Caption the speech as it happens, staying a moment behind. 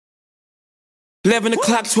11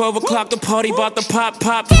 o'clock, 12 o'clock, the party bout the pop,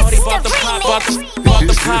 party bout the pop, bout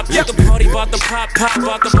the pop, yeah, the party bout the pop,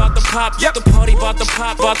 bout the pop, yeah, the party bout the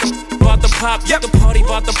pop, bout the pop, yeah, the party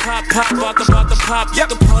bout the pop, bout the pop, yeah,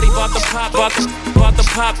 the party bout the pop, bout the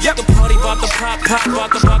pop, yeah, the party bout the pop, bout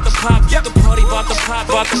the pop, yeah, the party bout the pop,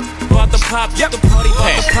 bout the pop, yeah, the party bout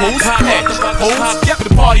the pop, yeah, the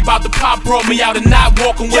party bout the pop brought me out and not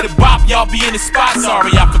walking with a bop. Y'all be in the spot, sorry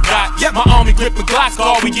I forgot. Yeah, my army gripping Glocks,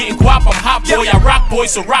 all we getting guap. I'm hot boy. I rock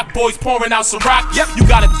boys, so rock boys pouring out some rock. Yep. You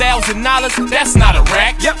got $1,000, that's not a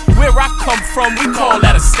rack. Yep. Where I come from, we call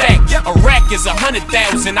that a stack. Yep. A rack is 100,000,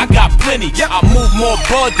 I got plenty. Yep. I move more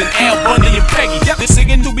bud than Al Bundy and Peggy. Yep. This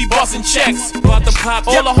nigga do be busting checks. Bout the pop,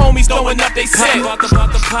 all the homies throwing up they set. Bout the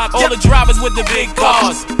pop, all the drivers with the big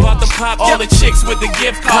cars. Bout the pop, all the chicks with the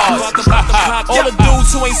gift cards. All the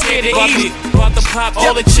dudes who ain't scared to eat it. Bout the pop,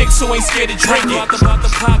 all the chicks who ain't scared to drink it.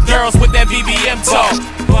 Girls with that BBM talk.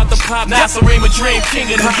 Bout the pop, Nasserim a dream king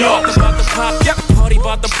of New York. Bout the pop, yeah, the party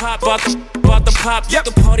bout the pop, bout the pop, yeah,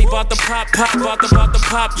 the party bout the pop, bout the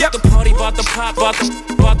pop, yeah, the party bout the pop, bout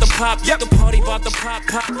the pop, yeah, the party bout the pop,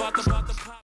 bout the pop.